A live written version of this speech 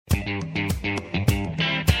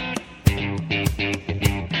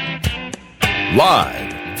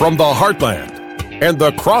Live from the heartland and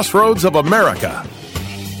the crossroads of America,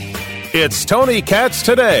 it's Tony Katz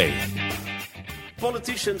Today.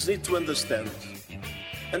 Politicians need to understand,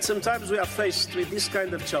 and sometimes we are faced with this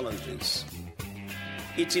kind of challenges.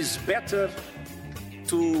 It is better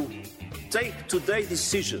to take today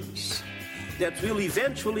decisions that will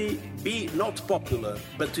eventually be not popular,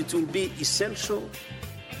 but it will be essential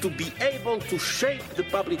to be able to shape the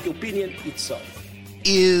public opinion itself.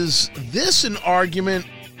 Is this an argument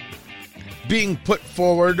being put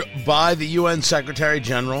forward by the UN Secretary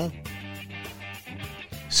General,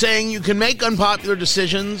 saying you can make unpopular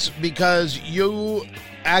decisions because you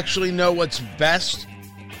actually know what's best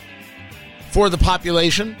for the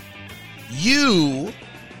population? You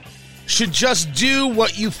should just do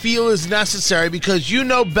what you feel is necessary because you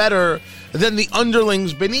know better than the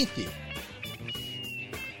underlings beneath you.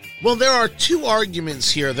 Well, there are two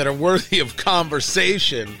arguments here that are worthy of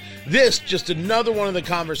conversation. This, just another one of the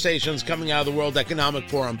conversations coming out of the World Economic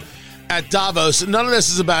Forum at Davos. None of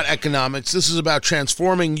this is about economics. This is about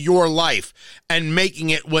transforming your life and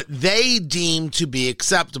making it what they deem to be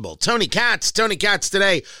acceptable. Tony Katz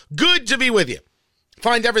Today. Good to be with you.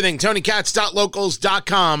 Find everything,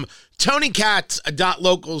 TonyKatz.locals.com.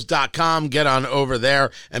 TonyKatz.locals.com. Get on over there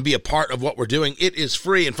and be a part of what we're doing. It is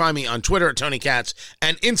free. And find me on Twitter at Tony Katz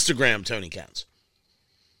and Instagram, Tony Katz.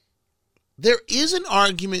 There is an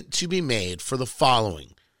argument to be made for the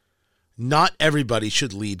following. Not everybody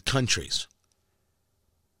should lead countries.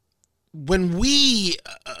 When we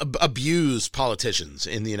abuse politicians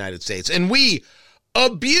in the United States, and we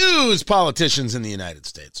abuse politicians in the United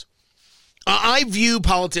States, I view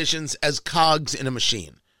politicians as cogs in a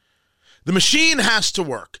machine. The machine has to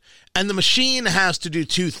work, and the machine has to do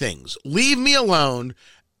two things: leave me alone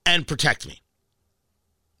and protect me.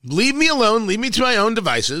 Leave me alone, leave me to my own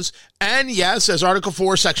devices, and yes, as Article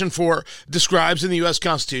 4, Section 4 describes in the U.S.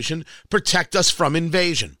 Constitution, protect us from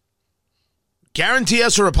invasion. Guarantee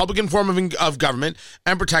us a Republican form of government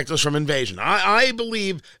and protect us from invasion. I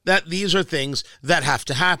believe that these are things that have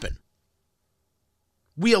to happen.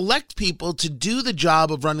 We elect people to do the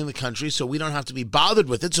job of running the country so we don't have to be bothered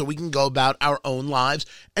with it, so we can go about our own lives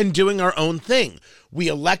and doing our own thing. We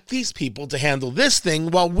elect these people to handle this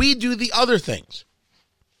thing while we do the other things,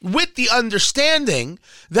 with the understanding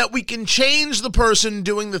that we can change the person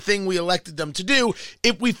doing the thing we elected them to do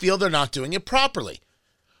if we feel they're not doing it properly.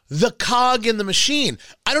 The cog in the machine.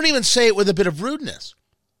 I don't even say it with a bit of rudeness.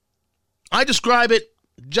 I describe it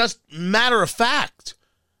just matter of fact.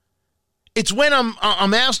 It's when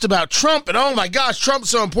I'm asked about Trump, and oh my gosh, Trump's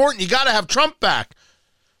so important, you got to have Trump back.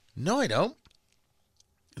 No, I don't.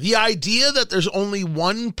 The idea that there's only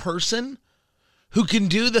one person who can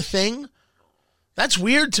do the thing, that's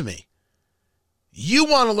weird to me. You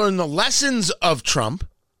want to learn the lessons of Trump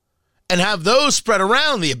and have those spread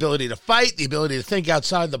around, the ability to fight, the ability to think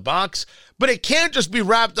outside the box, but it can't just be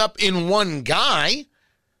wrapped up in one guy.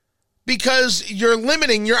 Because you're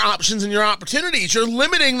limiting your options and your opportunities. You're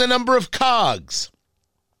limiting the number of cogs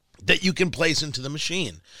that you can place into the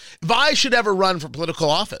machine. If I should ever run for political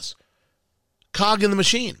office, cog in the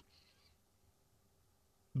machine.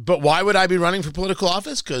 But why would I be running for political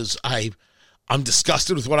office? Because I'm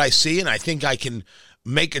disgusted with what I see and I think I can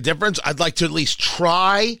make a difference. I'd like to at least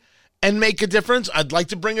try and make a difference. I'd like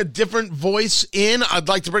to bring a different voice in. I'd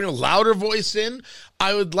like to bring a louder voice in.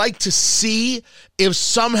 I would like to see if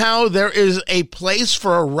somehow there is a place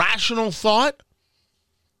for a rational thought.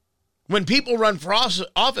 When people run for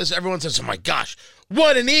office, everyone says, oh my gosh,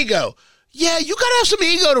 what an ego. Yeah, you got to have some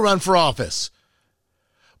ego to run for office.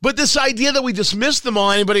 But this idea that we dismiss them all,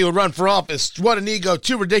 anybody who would run for office, what an ego,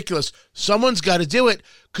 too ridiculous. Someone's got to do it,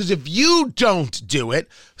 because if you don't do it,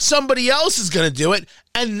 somebody else is going to do it,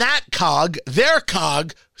 and that cog, their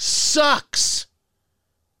cog, sucks.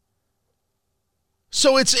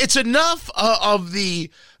 So it's enough of the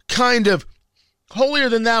kind of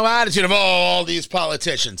holier-than-thou attitude of, oh, all these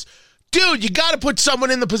politicians. Dude, you got to put someone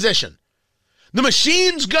in the position. The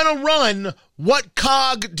machine's going to run. What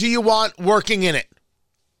cog do you want working in it?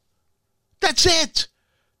 That's it.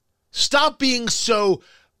 Stop being so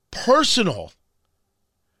personal,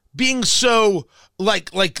 being so like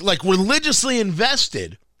religiously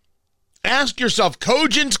invested. Ask yourself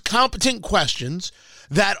cogent, competent questions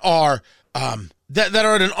that are that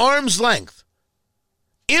are at an arm's length.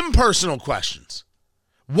 Impersonal questions.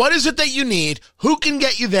 What is it that you need? Who can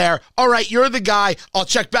get you there? All right, you're the guy. I'll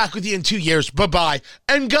check back with you in 2 years. Bye-bye.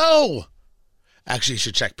 And go. Actually, you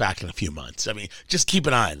should check back in a few months. I mean, just keep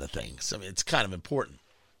an eye on the things. I mean, it's kind of important.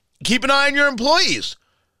 Keep an eye on your employees.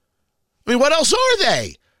 I mean, what else are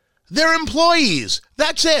they? They're employees.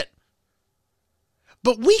 That's it.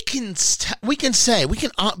 But we can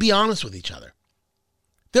be honest with each other.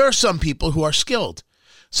 There are some people who are skilled,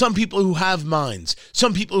 some people who have minds,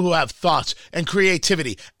 some people who have thoughts and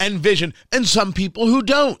creativity and vision, and some people who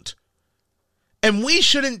don't. And we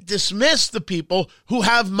shouldn't dismiss the people who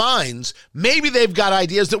have minds. Maybe they've got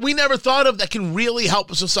ideas that we never thought of that can really help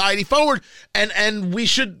a society forward, and we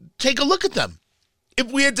should take a look at them.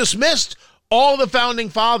 If we had dismissed all the founding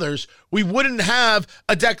fathers, we wouldn't have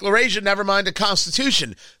a declaration, never mind a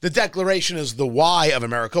constitution. The Declaration is the why of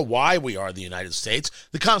America, why we are the United States.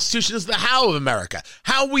 The Constitution is the how of America,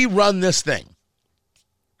 how we run this thing.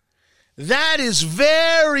 That is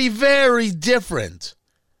very, very different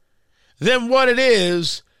than what it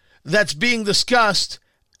is that's being discussed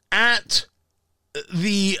at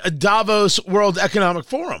the Davos World Economic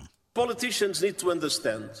Forum. Politicians need to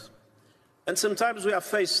understand, and sometimes we are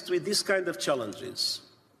faced with this kind of challenges.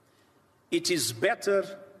 It is better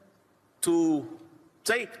to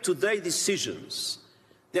take today decisions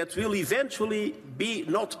that will eventually be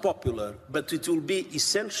not popular, but it will be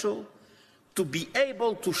essential to be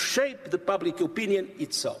able to shape the public opinion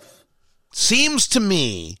itself. Seems to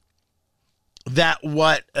me that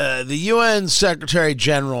what the UN Secretary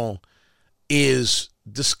General is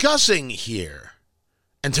discussing here,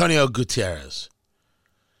 Antonio Guterres,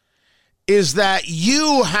 is that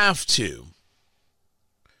you have to,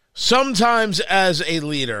 sometimes as a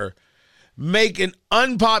leader, make an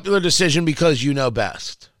unpopular decision because you know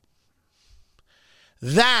best.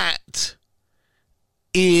 That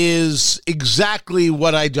is exactly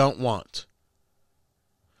what I don't want.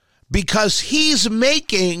 Because he's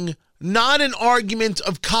making not an argument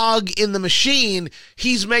of cog in the machine,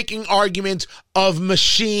 he's making argument of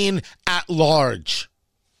machine at large.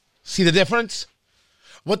 See the difference?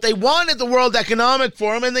 What they want at the World Economic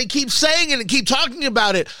Forum, and they keep saying it and keep talking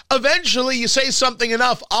about it. Eventually, you say something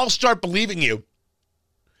enough, I'll start believing you.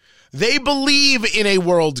 They believe in a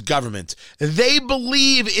world government. They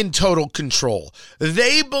believe in total control.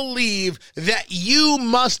 They believe that you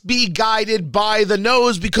must be guided by the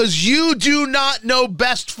nose because you do not know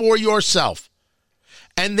best for yourself.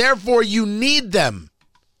 And therefore, you need them.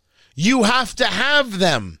 You have to have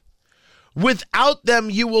them. Without them,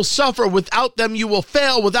 you will suffer. Without them, you will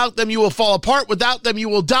fail. Without them, you will fall apart. Without them, you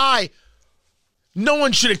will die. No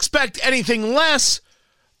one should expect anything less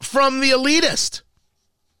from the elitist.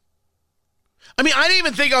 I mean, I didn't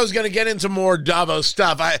even think I was going to get into more Davos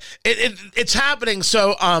stuff. It's happening,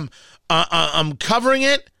 so I'm covering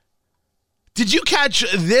it. Did you catch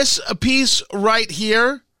this piece right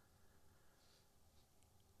here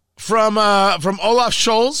from Olaf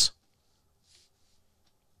Scholz?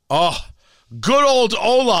 Oh, good old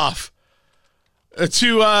Olaf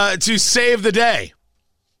to save the day.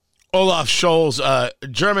 Olaf Scholz,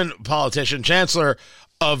 German politician, Chancellor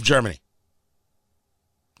of Germany.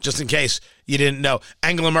 Just in case you didn't know,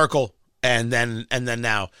 Angela Merkel, and then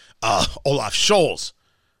now Olaf Scholz.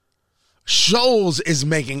 Scholz is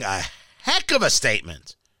making a heck of a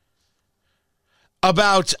statement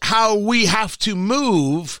about how we have to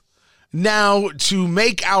move now to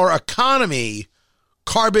make our economy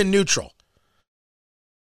carbon neutral.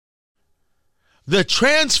 The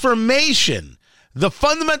transformation, the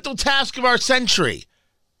fundamental task of our century,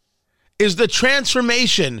 is the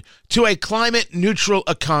transformation to a climate neutral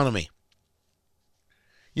economy.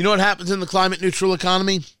 You know what happens in the climate neutral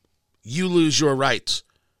economy? You lose your rights.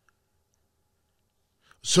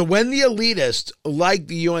 So when the elitist, like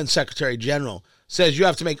the UN Secretary General, says you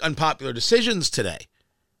have to make unpopular decisions today,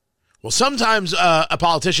 well, sometimes a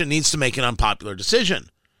politician needs to make an unpopular decision.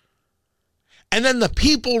 And then the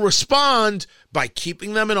people respond by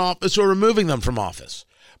keeping them in office or removing them from office.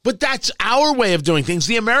 But that's our way of doing things,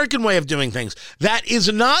 the American way of doing things. That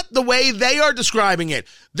is not the way they are describing it.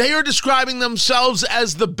 They are describing themselves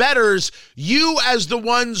as the betters, you as the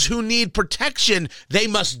ones who need protection. They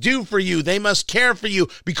must do for you. They must care for you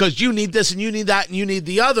because you need this and you need that and you need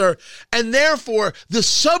the other. And therefore, the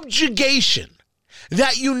subjugation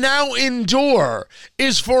that you now endure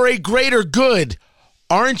is for a greater good.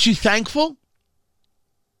 Aren't you thankful?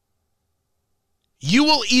 You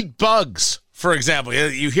will eat bugs. For example,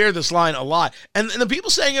 you hear this line a lot, and the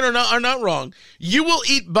people saying it are not wrong. You will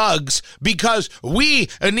eat bugs because we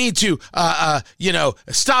need to,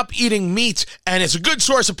 stop eating meat, and it's a good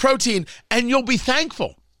source of protein, and you'll be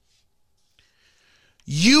thankful.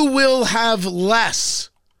 You will have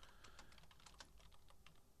less,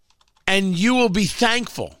 and you will be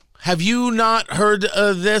thankful. Have you not heard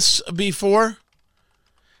this before?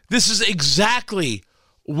 This is exactly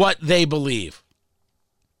what they believe.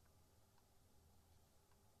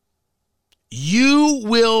 you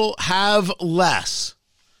will have less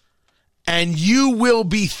and you will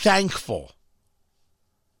be thankful.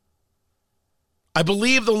 I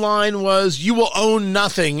believe the line was, you will own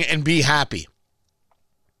nothing and be happy.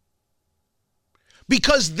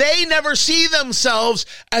 Because they never see themselves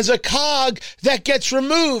as a cog that gets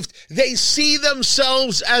removed. They see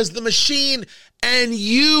themselves as the machine, and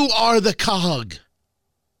you are the cog.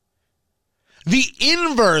 The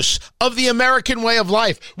inverse of the American way of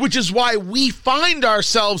life, which is why we find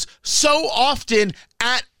ourselves so often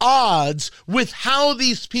at odds with how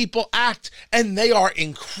these people act, and they are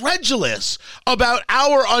incredulous about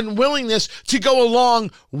our unwillingness to go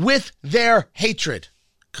along with their hatred,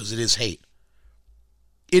 because it is hate.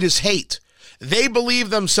 It is hate. They believe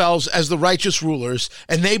themselves as the righteous rulers,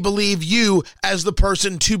 and they believe you as the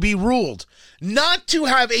person to be ruled. Not to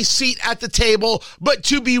have a seat at the table, but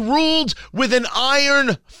to be ruled with an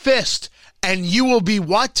iron fist. And you will be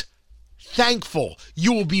what? Thankful.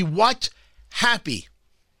 You will be what? Happy.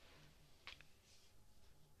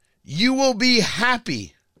 You will be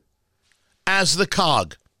happy as the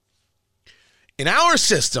cog. In our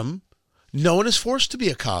system, no one is forced to be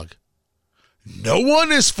a cog. No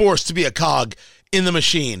one is forced to be a cog in the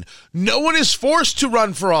machine. No one is forced to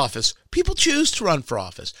run for office. People choose to run for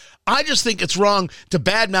office. I just think it's wrong to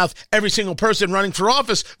badmouth every single person running for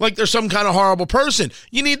office like they're some kind of horrible person.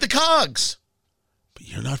 You need the cogs, but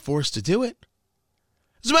you're not forced to do it.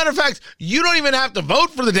 As a matter of fact, you don't even have to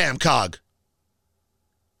vote for the damn cog.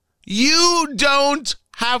 You don't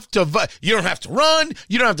have to vote. You don't have to run.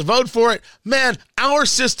 You don't have to vote for it. Man, our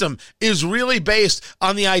system is really based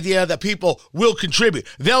on the idea that people will contribute.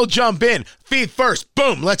 They'll jump in, feet first,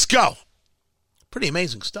 boom, let's go. Pretty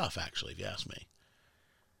amazing stuff, actually, if you ask me.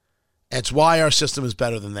 It's why our system is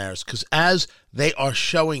better than theirs, because as they are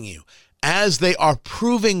showing you, as they are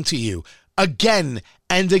proving to you again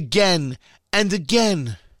and again and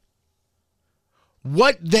again,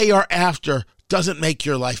 what they are after doesn't make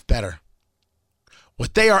your life better.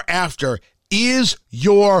 What they are after is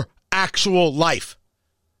your actual life.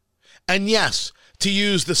 And yes, to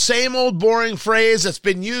use the same old boring phrase that's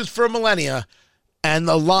been used for millennia, and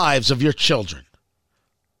the lives of your children.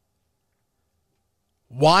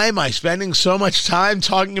 Why am I spending so much time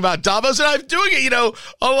talking about Davos? And I'm doing it,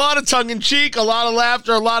 a lot of tongue-in-cheek, a lot of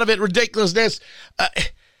laughter, a lot of it ridiculousness.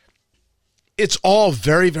 It's all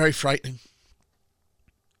very, very frightening.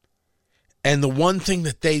 And the one thing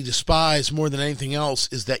that they despise more than anything else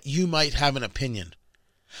is that you might have an opinion.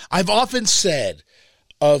 I've often said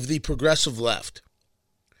of the progressive left,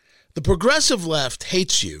 the progressive left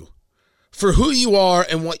hates you for who you are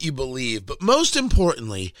and what you believe, but most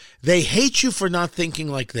importantly, they hate you for not thinking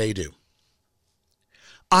like they do.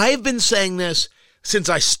 I've been saying this since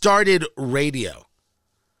I started radio.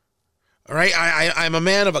 All right, I'm a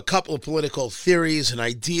man of a couple of political theories and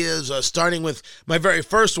ideas, starting with my very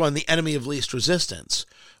first one, the enemy of least resistance.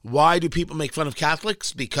 Why do people make fun of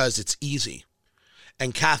Catholics? Because it's easy.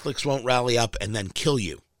 And Catholics won't rally up and then kill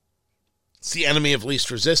you. It's the enemy of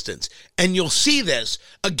least resistance. And you'll see this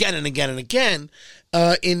again and again and again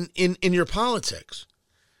in your politics.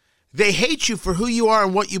 They hate you for who you are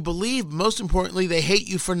and what you believe. Most importantly, they hate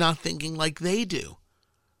you for not thinking like they do.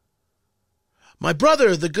 My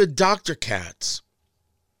brother, the good Dr. Katz,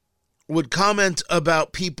 would comment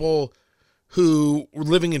about people who were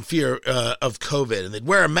living in fear of COVID, and they'd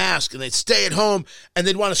wear a mask and they'd stay at home and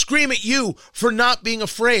they'd want to scream at you for not being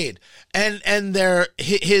afraid. And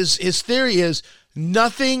his theory is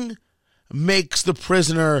nothing makes the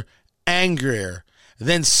prisoner angrier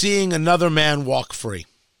than seeing another man walk free.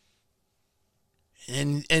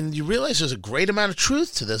 And you realize there's a great amount of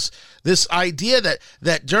truth to this idea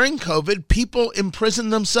that during COVID, people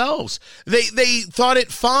imprisoned themselves. They thought it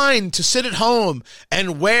fine to sit at home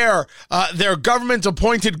and wear their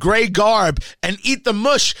government-appointed gray garb and eat the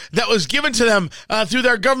mush that was given to them through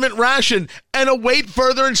their government ration and await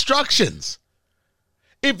further instructions.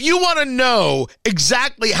 If you want to know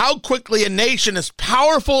exactly how quickly a nation as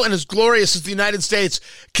powerful and as glorious as the United States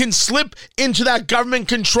can slip into that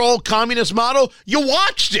government-controlled communist model, you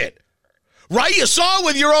watched it, right? You saw it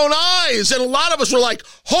with your own eyes, and a lot of us were like,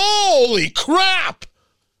 holy crap!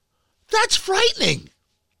 That's frightening.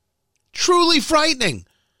 Truly frightening.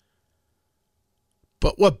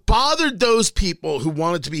 But what bothered those people who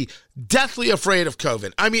wanted to be deathly afraid of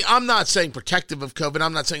COVID, I mean, I'm not saying protective of COVID,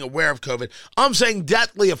 I'm not saying aware of COVID, I'm saying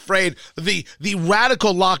deathly afraid, the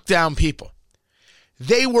radical lockdown people.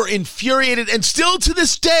 They were infuriated, and still to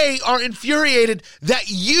this day are infuriated, that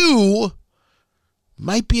you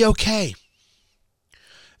might be okay.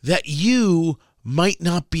 That you might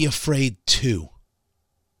not be afraid too.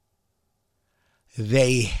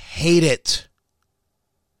 They hate it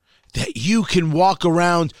that you can walk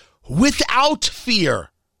around without fear,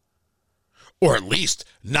 or at least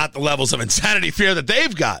not the levels of insanity fear that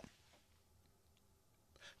they've got.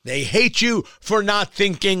 They hate you for not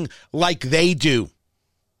thinking like they do.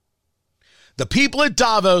 The people at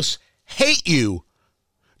Davos hate you,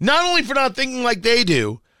 not only for not thinking like they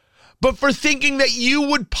do, but for thinking that you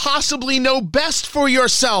would possibly know best for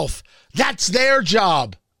yourself. That's their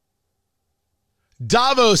job.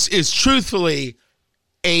 Davos is truthfully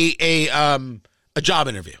a job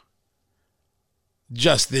interview.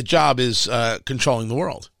 Just the job is controlling the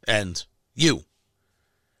world and you.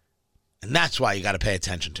 And that's why you got to pay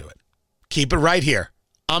attention to it. Keep it right here.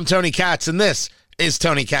 I'm Tony Katz, and this is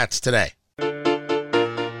Tony Katz Today.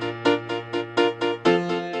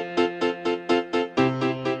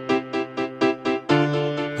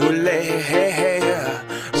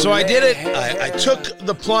 So I did it. I took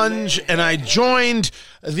the plunge and I joined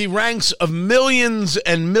the ranks of millions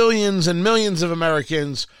and millions and millions of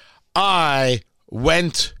Americans. I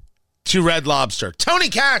went to Red Lobster. Tony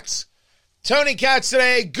Katz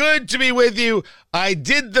Today. Good to be with you. I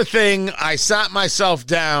did the thing. I sat myself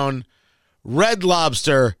down. Red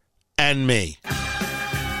Lobster and me.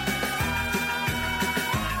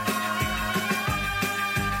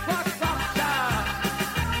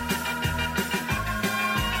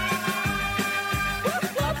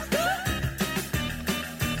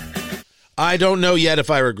 I don't know yet if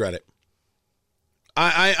I regret it.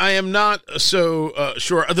 I am not so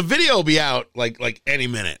sure. The video will be out like any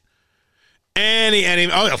minute.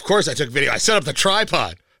 Oh, of course I took video. I set up the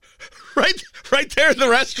tripod right there in the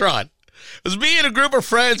restaurant. It was me and a group of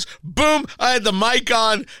friends. Boom, I had the mic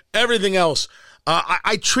on, everything else.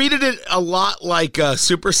 I treated it a lot like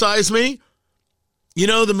Super Size Me. You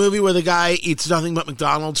know the movie where the guy eats nothing but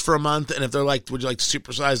McDonald's for a month, and if they're like, would you like to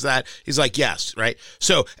supersize that? He's like, yes, right?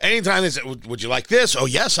 So anytime they say, would you like this? Oh,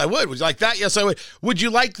 yes, I would. Would you like that? Yes, I would. Would you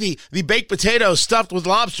like the baked potatoes stuffed with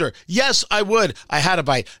lobster? Yes, I would. I had a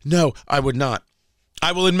bite. No, I would not.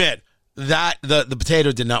 I will admit that the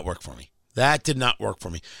potato did not work for me. That did not work for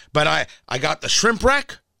me. But I got the shrimp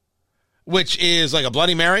wreck, which is like a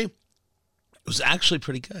Bloody Mary. It was actually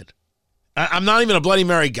pretty good. I'm not even a Bloody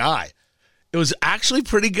Mary guy. It was actually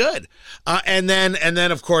pretty good. And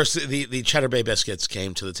then of course, the Cheddar Bay biscuits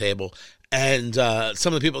came to the table. And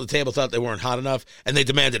some of the people at the table thought they weren't hot enough. And they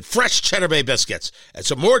demanded fresh Cheddar Bay biscuits. And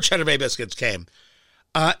so more Cheddar Bay biscuits came.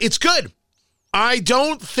 It's good. I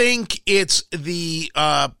don't think it's the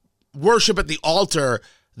worship at the altar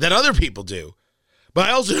that other people do. But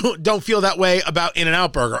I also don't feel that way about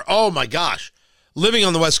In-N-Out Burger. Oh, my gosh. Living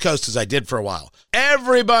on the West Coast as I did for a while.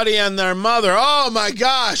 Everybody and their mother, oh my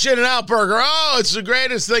gosh, In-N-Out Burger, oh, it's the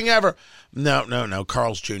greatest thing ever. No,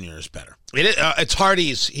 Carl's Jr. is better. It's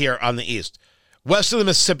Hardee's here on the East. West of the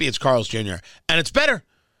Mississippi, it's Carl's Jr. And it's better.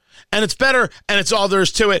 And it's all there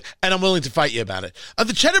is to it, and I'm willing to fight you about it.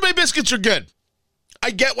 The Cheddar Bay biscuits are good.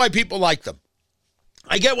 I get why people like them.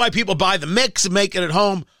 I get why people buy the mix and make it at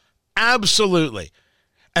home. Absolutely.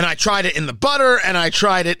 And I tried it in the butter, and I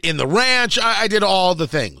tried it in the ranch. I did all the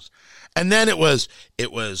things. And then it was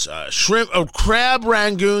shrimp, crab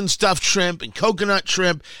rangoon stuffed shrimp and coconut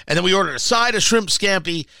shrimp. And then we ordered a side of shrimp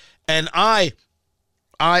scampi. And I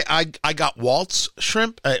got Waltz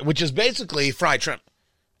shrimp, which is basically fried shrimp.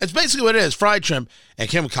 It's basically what it is, fried shrimp, and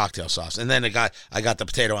came with cocktail sauce. And then I got the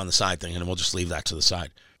potato on the side thing, and we'll just leave that to the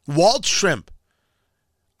side. Waltz shrimp,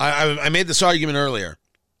 I made this argument earlier,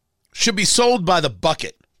 should be sold by the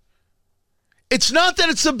bucket. It's not that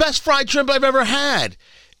it's the best fried shrimp I've ever had.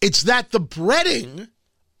 It's that the breading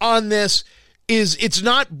on this it's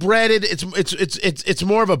not breaded. It's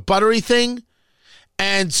more of a buttery thing.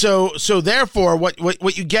 And so therefore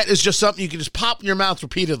what you get is just something you can just pop in your mouth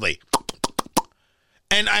repeatedly.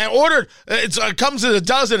 And I ordered, it comes in a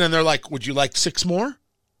dozen, and they're like, would you like 6 more?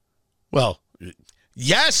 Well,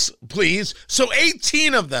 yes, please. So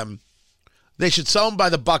 18 of them. They should sell them by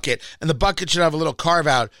the bucket, and the bucket should have a little carve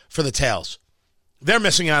out for the tails. They're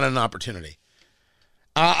missing out on an opportunity.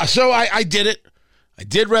 So I did it. I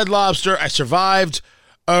did Red Lobster. I survived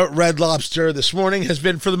Red Lobster. This morning has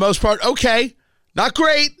been, for the most part, okay. Not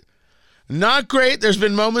great. Not great. There's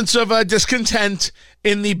been moments of discontent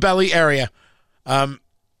in the belly area.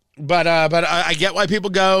 But I get why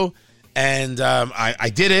people go, and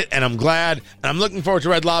I did it, and I'm glad. And I'm looking forward to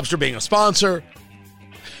Red Lobster being a sponsor.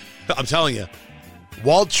 I'm telling you,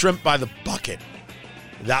 Waltz shrimp by the bucket.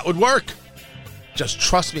 That would work. Just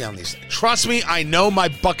trust me on these. Trust me, I know my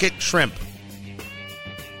bucket shrimp.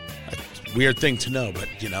 That's a weird thing to know, but,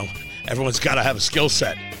 everyone's got to have a skill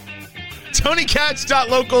set.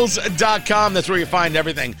 TonyKatz.locals.com. That's where you find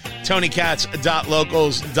everything.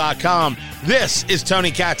 TonyKatz.locals.com. This is Tony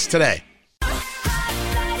Katz Today.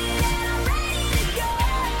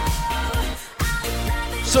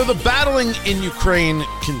 So the battling in Ukraine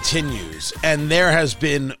continues, and there has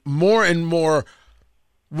been more and more,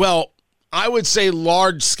 well, I would say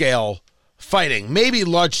large-scale fighting. Maybe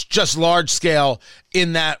just large-scale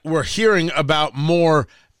in that we're hearing about more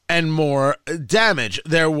and more damage.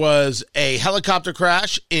 There was a helicopter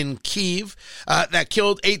crash in Kyiv that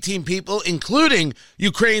killed 18 people, including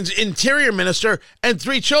Ukraine's interior minister and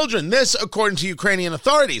 3 children. This, according to Ukrainian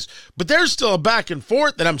authorities. But there's still a back and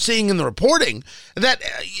forth that I'm seeing in the reporting that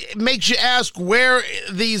makes you ask where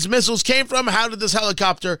these missiles came from. How did this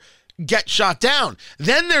helicopter get shot down?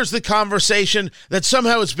 Then there's the conversation that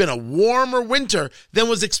somehow it's been a warmer winter than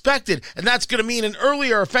was expected, and that's going to mean an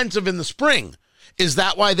earlier offensive in the spring. Is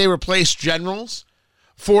that why they replaced generals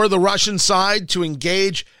for the Russian side to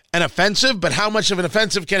engage an offensive? But how much of an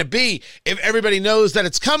offensive can it be if everybody knows that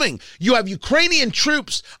it's coming? You have Ukrainian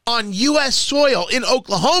troops on U.S. soil in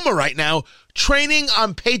Oklahoma right now training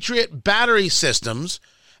on Patriot battery systems.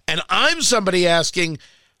 And I'm somebody asking,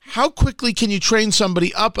 how quickly can you train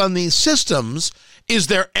somebody up on these systems? Is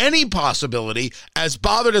there any possibility, as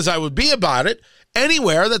bothered as I would be about it,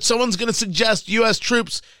 anywhere that someone's going to suggest U.S.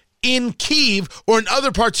 troops in Kyiv or in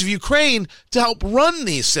other parts of Ukraine to help run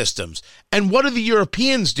these systems? And what are the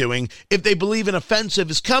Europeans doing if they believe an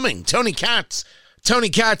offensive is coming? Tony Katz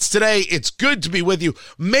Today. It's good to be with you.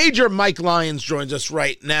 Major Mike Lyons joins us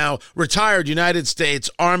right now, retired United States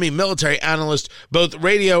Army military analyst, both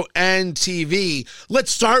radio and TV.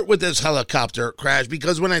 Let's start with this helicopter crash,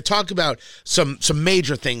 because when I talk about some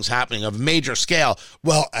major things happening of major scale,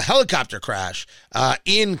 well, a helicopter crash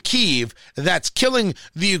in Kyiv that's killing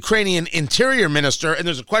the Ukrainian interior minister, and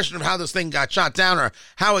there's a question of how this thing got shot down or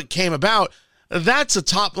how it came about. That's a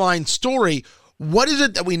top-line story. What is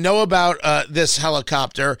it that we know about this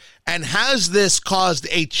helicopter, and has this caused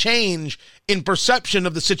a change in perception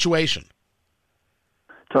of the situation?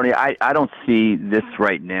 Tony, I don't see this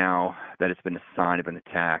right now that it's been a sign of an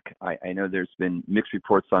attack. I know there's been mixed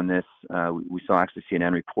reports on this. We saw actually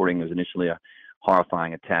CNN reporting it was initially a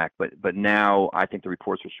horrifying attack, but now I think the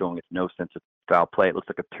reports are showing it's no sense of foul play. It looks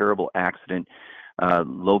like a terrible accident,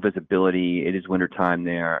 low visibility. It is wintertime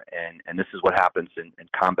there, and this is what happens in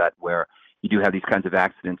combat, where you do have these kinds of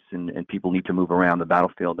accidents and people need to move around the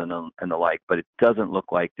battlefield and the like, but it doesn't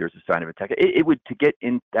look like there's a sign of attack. It would, to get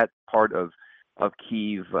in that part of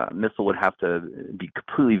Kyiv, missile would have to be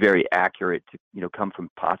completely very accurate to, come from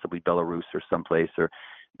possibly Belarus or someplace, or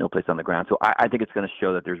no place on the ground. So I think it's going to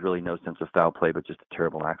show that there's really no sense of foul play, but just a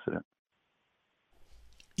terrible accident.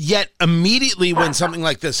 Yet immediately when something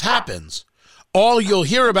like this happens, all you'll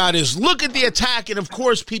hear about is, look at the attack. And of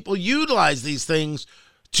course, people utilize these things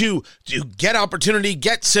to get opportunity,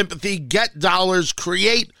 get sympathy, get dollars,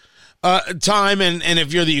 create time. And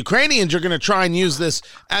if you're the Ukrainians, you're going to try and use this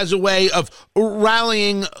as a way of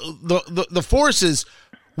rallying the forces.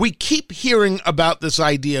 We keep hearing about this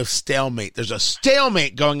idea of stalemate. There's a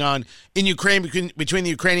stalemate going on in Ukraine between the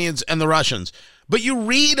Ukrainians and the Russians. But you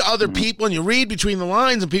read other people and you read between the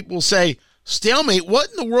lines, and people will say, stalemate?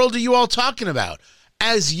 What in the world are you all talking about?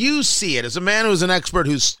 As you see it, as a man who's an expert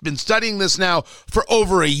who's been studying this now for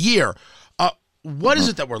over a year, what is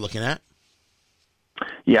it that we're looking at?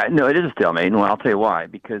 Yeah, no, it is a stalemate, and I'll tell you why.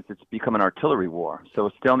 Because it's become an artillery war. So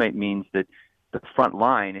a stalemate means that the front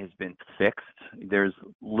line has been fixed. There's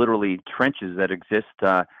literally trenches that exist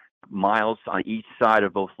miles on each side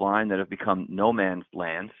of both lines that have become no man's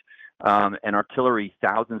lands. And artillery,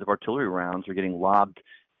 thousands of artillery rounds are getting lobbed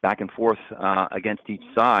back and forth against each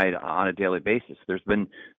side on a daily basis. There's been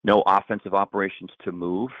no offensive operations to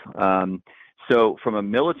move. So from a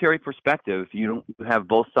military perspective, you don't have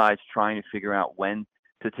both sides trying to figure out when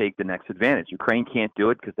to take the next advantage. Ukraine can't do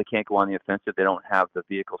it because they can't go on the offensive. They don't have the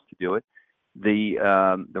vehicles to do it. The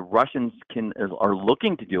Russians are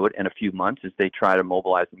looking to do it in a few months as they try to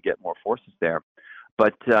mobilize and get more forces there.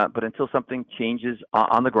 But until something changes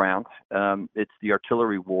on the ground, it's the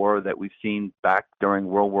artillery war that we've seen back during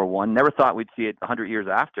World War I. Never thought we'd see it 100 years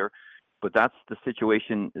after, but that's the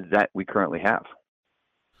situation that we currently have.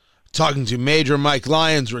 Talking to Major Mike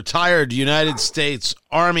Lyons, retired United States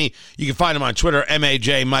Army. You can find him on Twitter,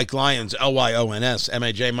 MAJ Mike Lyons, Lyons,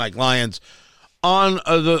 MAJ Mike Lyons, on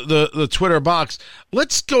the Twitter box.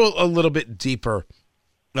 Let's go a little bit deeper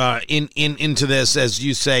into this. As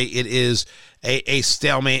you say, it is a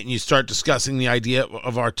stalemate, and you start discussing the idea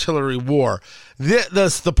of artillery war.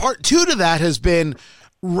 The part two to that has been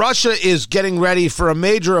Russia is getting ready for a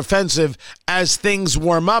major offensive as things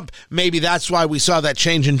warm up. Maybe that's why we saw that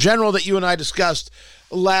change in general that you and I discussed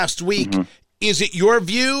last week. Mm-hmm. Is it your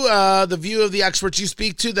view, the view of the experts you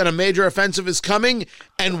speak to, that a major offensive is coming?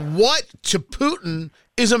 And what to Putin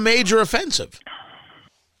is a major offensive?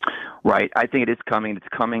 Right. I think it is coming. It's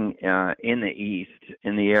coming in the east,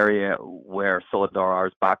 in the area where Soledar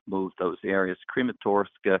is, Bakhmut, those areas,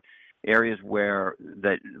 Kramatorsk, areas where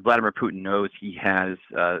that Vladimir Putin knows he has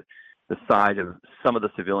the side of some of the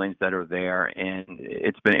civilians that are there. And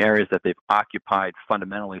it's been areas that they've occupied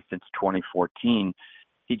fundamentally since 2014.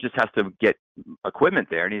 He just has to get equipment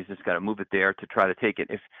there, and he's just got to move it there to try to take it.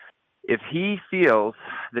 If he feels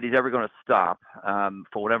that he's ever going to stop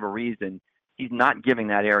for whatever reason, he's not giving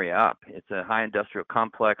that area up. It's a high industrial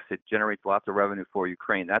complex. It generates lots of revenue for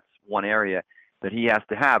Ukraine. That's one area that he has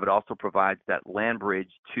to have. It also provides that land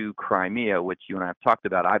bridge to Crimea, which you and I have talked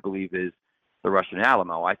about, I believe is the Russian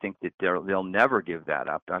Alamo. I think that they'll never give that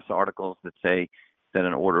up. I saw articles that say that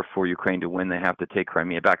in order for Ukraine to win, they have to take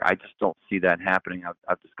Crimea back. I just don't see that happening.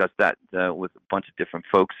 I've discussed that with a bunch of different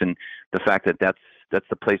folks, and the fact that that's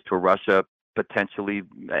the place where Russia potentially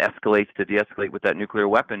escalates to de-escalate with that nuclear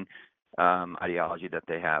weapon ideology that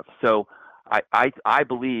they have. So I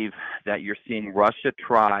believe that you're seeing Russia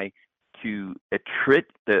try to attrit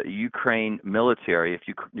the Ukraine military.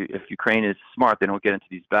 If Ukraine is smart, they don't get into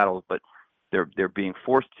these battles, but they're being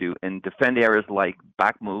forced to, and defend areas like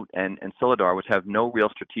Bakhmut and Soledar, which have no real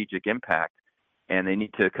strategic impact. And they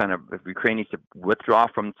need to if Ukraine needs to withdraw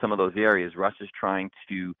from some of those areas, Russia's trying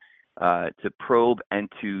to probe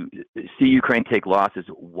and to see Ukraine take losses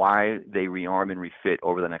while they rearm and refit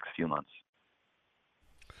over the next few months.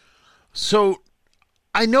 So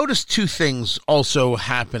I noticed two things also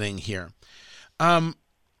happening here.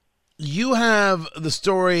 You have the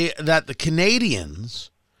story that the Canadians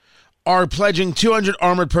are pledging 200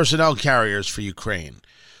 armored personnel carriers for Ukraine.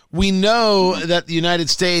 We know that the United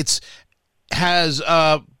States has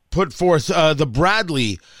put forth the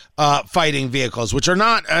Bradley fighting vehicles, which are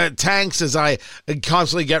not tanks, as I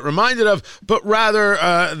constantly get reminded of, but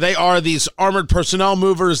rather they are these armored personnel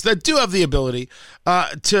movers that do have the ability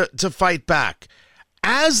to fight back.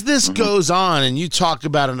 As this goes on, and you talk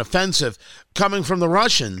about an offensive coming from the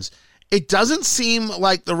Russians, it doesn't seem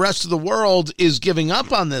like the rest of the world is giving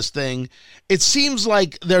up on this thing. It seems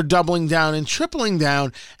like they're doubling down and tripling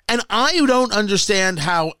down. And I don't understand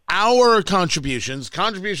how our contributions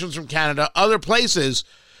from Canada, other places,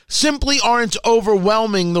 simply aren't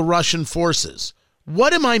overwhelming the Russian forces.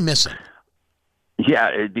 What am I missing?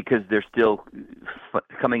 Yeah, because they're still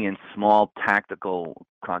coming in small tactical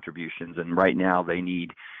contributions. And right now they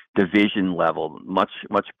need division level, much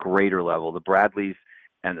greater level. The Bradleys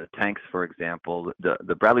and the tanks, for example,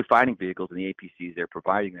 the Bradley fighting vehicles and the APCs they're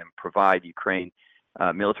providing them provide Ukraine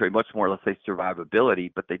military much more, let's say,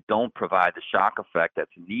 survivability, but they don't provide the shock effect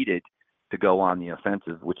that's needed to go on the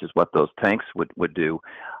offensive, which is what those tanks would do.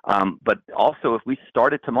 But also, if we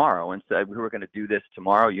started tomorrow and said we were going to do this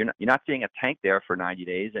tomorrow, you're not seeing a tank there for 90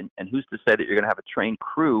 days, and who's to say that you're going to have a trained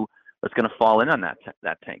crew that's going to fall in on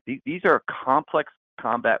that tank? These are complex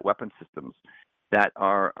combat weapon systems that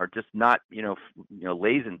are just not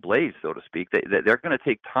lays and blaze, so to speak. They're going to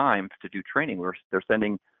take time to do training. They're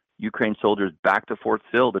sending Ukraine soldiers back to Fort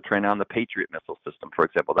Sill to train on the Patriot missile system, for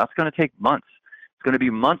example. That's going to take months. It's going to be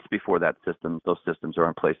months before those systems are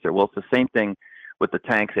in place there. Well, it's the same thing with the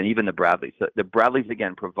tanks and even the Bradleys. The Bradleys,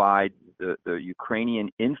 again, provide the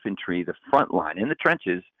Ukrainian infantry, the front line in the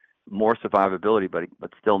trenches, more survivability,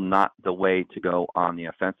 but still not the way to go on the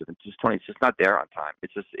offensive. And just, Tony, it's just not there on time.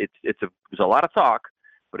 There's a lot of talk,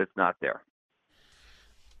 but it's not there.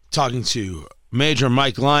 Talking to Major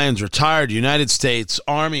Mike Lyons, retired United States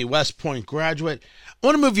Army West Point graduate. I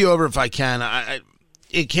want to move you over if I can.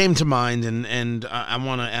 It came to mind, and I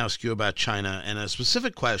want to ask you about China and a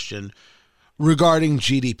specific question regarding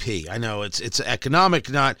GDP. I know it's economic,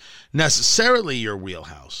 not necessarily your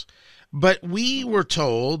wheelhouse. But we were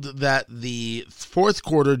told that the fourth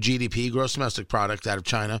quarter GDP, gross domestic product, out of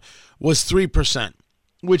China was 3%,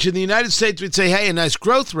 which in the United States we'd say, hey, a nice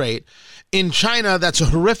growth rate. In China, that's a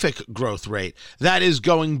horrific growth rate. That is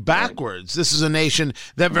going backwards. This is a nation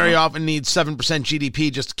that very often needs 7%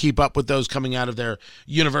 GDP just to keep up with those coming out of their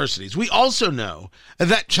universities. We also know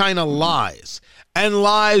that China lies, and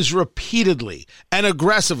lies repeatedly and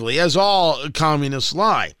aggressively, as all communists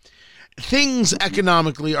lie. Things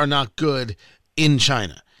economically are not good in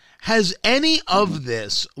China. Has any of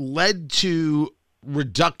this led to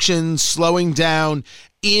reductions, slowing down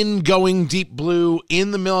in going deep blue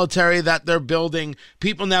in the military that they're building?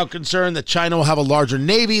 People now concerned that China will have a larger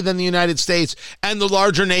navy than the United States, and the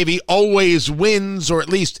larger navy always wins, or at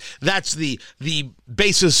least that's the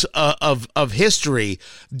basis of history.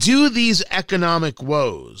 Do these economic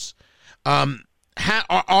woes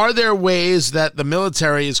Are there ways that the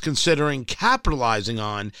military is considering capitalizing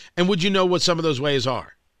on, and would you know what some of those ways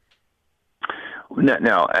are?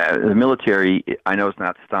 No, the military, I know, is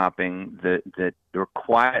not stopping. That they're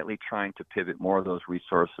quietly trying to pivot more of those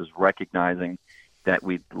resources, recognizing that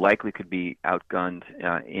we likely could be outgunned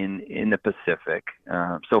in the Pacific.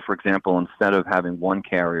 So, for example, instead of having one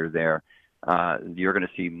carrier there, you're going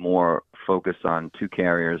to see more focus on two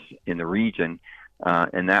carriers in the region.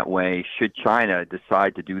 And that way, should China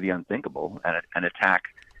decide to do the unthinkable and attack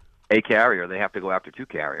a carrier, they have to go after two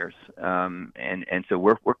carriers. And so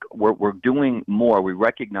we're doing more. We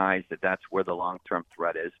recognize that that's where the long-term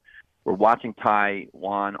threat is. We're watching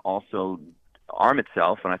Taiwan also arm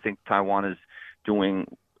itself, and I think Taiwan is telling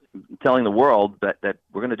the world that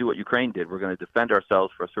we're going to do what Ukraine did. We're going to defend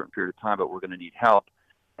ourselves for a certain period of time, but we're going to need help.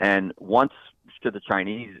 And once should the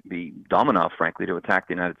Chinese be dumb enough, frankly, to attack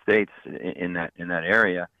the United States in that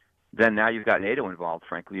area, then now you've got NATO involved.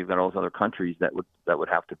 Frankly, you've got all those other countries that would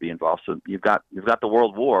have to be involved. So you've got the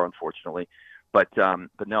World War, unfortunately. But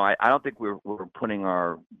no, I don't think we're putting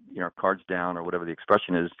our cards down, or whatever the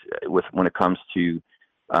expression is, when it comes to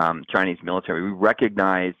Chinese military. We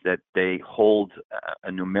recognize that they hold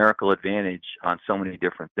a numerical advantage on so many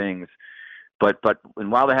different things. But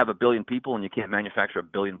while they have 1 billion people and you can't manufacture 1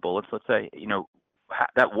 billion bullets, let's say,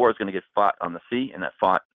 that war is going to get fought on the sea, and that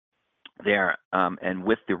fought there. And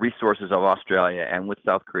with the resources of Australia and with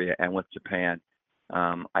South Korea and with Japan,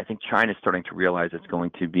 I think China is starting to realize it's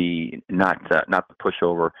going to be not the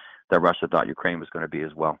pushover that Russia thought Ukraine was going to be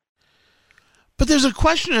as well. But there's a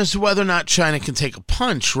question as to whether or not China can take a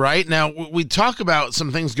punch, right? Now, we talk about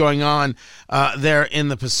some things going on there in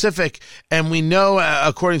the Pacific, and we know,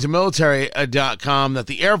 according to military.com, that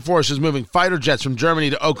the Air Force is moving fighter jets from Germany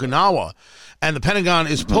to Okinawa, and the Pentagon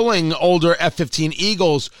is pulling older F-15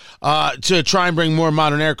 Eagles to try and bring more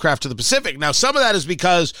modern aircraft to the Pacific. Now, some of that is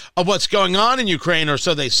because of what's going on in Ukraine, or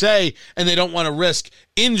so they say, and they don't want to risk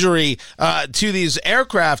injury to these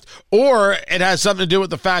aircraft, or it has something to do with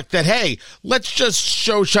the fact that, hey, let's just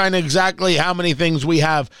show China exactly how many things we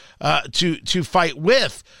have to fight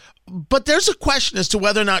with. But there's a question as to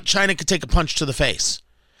whether or not China could take a punch to the face.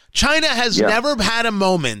 China has never had a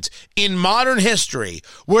moment in modern history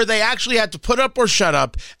where they actually had to put up or shut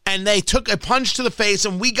up, and they took a punch to the face,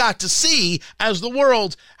 and we got to see, as the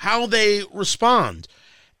world, how they respond.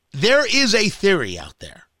 There is a theory out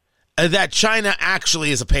there that China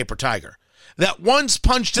actually is a paper tiger, that once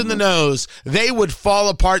punched in the nose, they would fall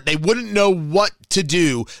apart. They wouldn't know what to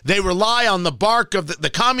do. They rely on the bark of the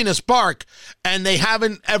communist bark, and they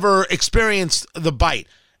haven't ever experienced the bite.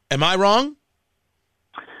 Am I wrong?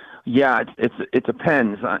 Yeah, it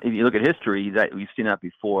depends. If you look at history, that we've seen that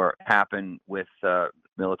before happen with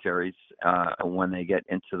militaries when they get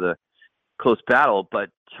into the close battle.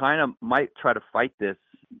 But China might try to fight this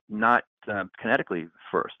not kinetically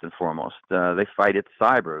first and foremost. They fight it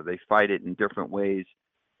cyber. They fight it in different ways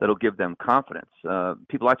that'll give them confidence.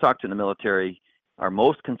 People I talk to in the military are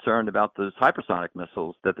most concerned about those hypersonic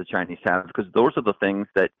missiles that the Chinese have, because those are the things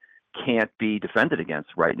that can't be defended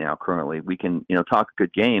against right now. Currently, we can talk a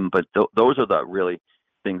good game, but those are the really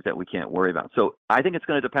things that we can't worry about. So I think it's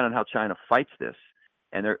going to depend on how China fights this,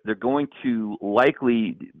 and they're going to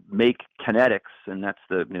likely make kinetics, and that's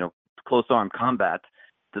the close arm combat,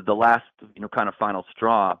 the last kind of final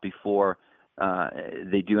straw before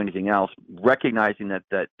they do anything else. Recognizing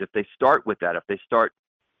that if they start with that, if they start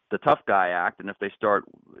the tough guy act, and if they start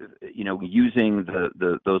using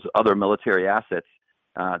those other military assets,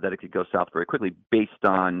 that it could go south very quickly based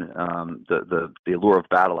on the allure of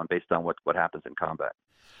battle and based on what happens in combat.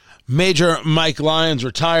 Major Mike Lyons,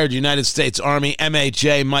 retired United States Army,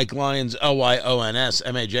 MAJ Mike Lyons, Lyons,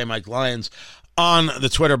 MAJ Mike Lyons, on the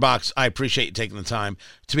Twitter box. I appreciate you taking the time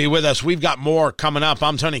to be with us. We've got more coming up.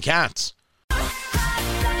 I'm Tony Katz.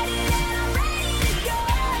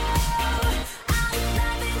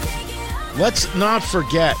 Let's not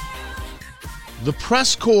forget, the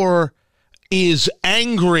press corps is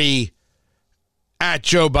angry at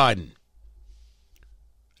Joe Biden.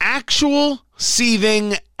 Actual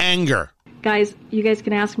seething anger. Guys, you guys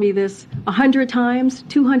can ask me this 100 times,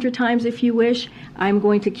 200 times if you wish. I'm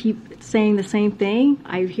going to keep saying the same thing.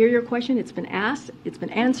 I hear your question. It's been asked. It's been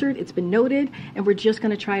answered. It's been noted. And we're just going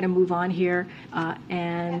to try to move on here.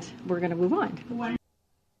 And we're going to move on.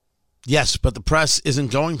 Yes, but the press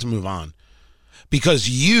isn't going to move on, because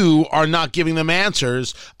you are not giving them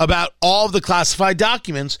answers about all of the classified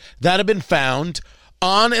documents that have been found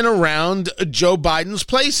on and around Joe Biden's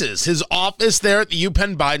places. His office there at the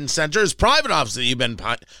UPenn Biden Center, his private office at the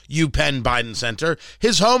UPenn Biden Center,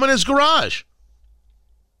 his home and his garage.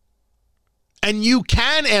 And you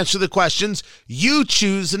can answer the questions. You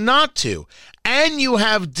choose not to. And you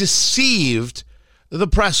have deceived the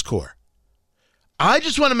press corps. I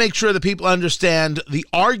just want to make sure that people understand the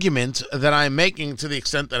argument that I'm making, to the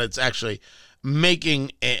extent that it's actually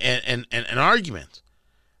making an argument.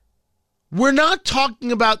 We're not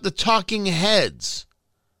talking about the talking heads.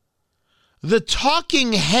 The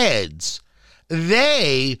talking heads,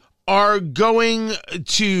 they are going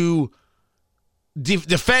to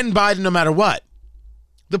defend Biden no matter what.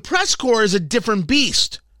 The press corps is a different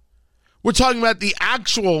beast. We're talking about the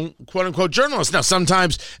actual quote-unquote journalists. Now,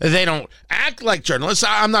 sometimes they don't act like journalists.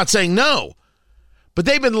 I'm not saying no. But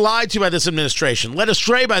they've been lied to by this administration, led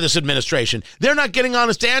astray by this administration. They're not getting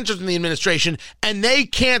honest answers from the administration, and they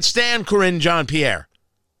can't stand Karine Jean-Pierre,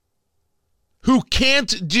 who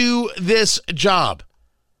can't do this job.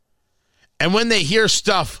 And when they hear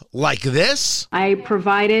stuff like this, I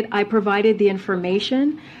provided the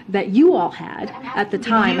information that you all had at the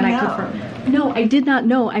time, and I confirmed. No, I did not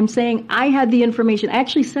know. I'm saying I had the information. I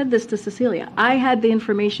actually said this to Cecilia. I had the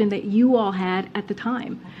information that you all had at the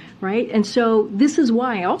time, right? And so this is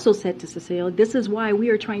why I also said to Cecilia, this is why we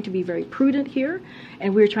are trying to be very prudent here,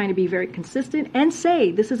 and we're trying to be very consistent and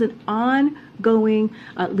say this is an ongoing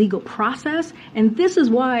legal process, and this is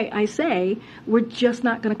why I say we're just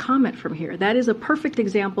not going to comment from here. That is a perfect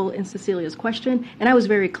example in Cecilia's question, and I was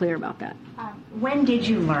very clear about that. When did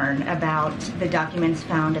you learn about the documents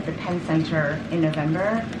found at the Penn Center in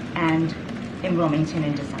November and in Wilmington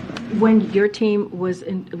in December? When your team was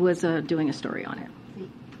doing a story on it.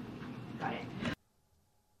 Got it.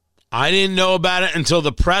 I didn't know about it until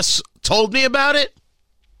the press told me about it?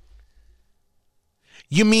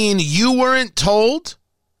 You mean you weren't told?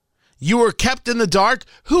 You were kept in the dark?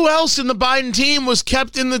 Who else in the Biden team was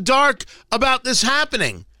kept in the dark about this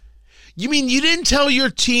happening? You mean you didn't tell your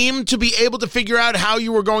team to be able to figure out how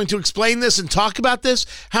you were going to explain this and talk about this?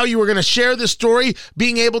 How you were going to share this story,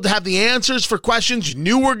 being able to have the answers for questions you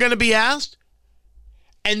knew were going to be asked?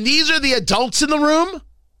 And these are the adults in the room?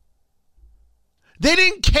 They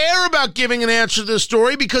didn't care about giving an answer to the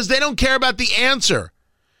story because they don't care about the answer.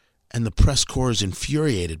 And the press corps is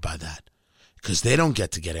infuriated by that because they don't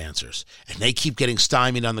get to get answers. And they keep getting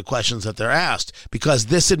stymied on the questions that they're asked because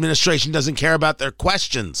this administration doesn't care about their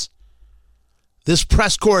questions. This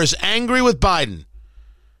press corps is angry with Biden,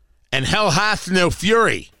 and hell hath no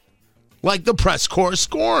fury, like the press corps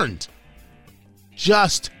scorned.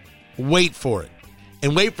 Just wait for it,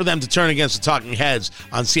 and wait for them to turn against the talking heads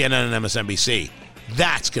on CNN and MSNBC.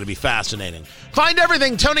 That's going to be fascinating. Find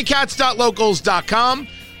everything, TonyKatz.locals.com.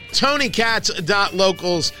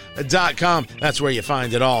 TonyKatz.locals.com. That's where you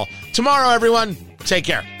find it all. Tomorrow, everyone, take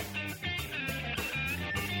care.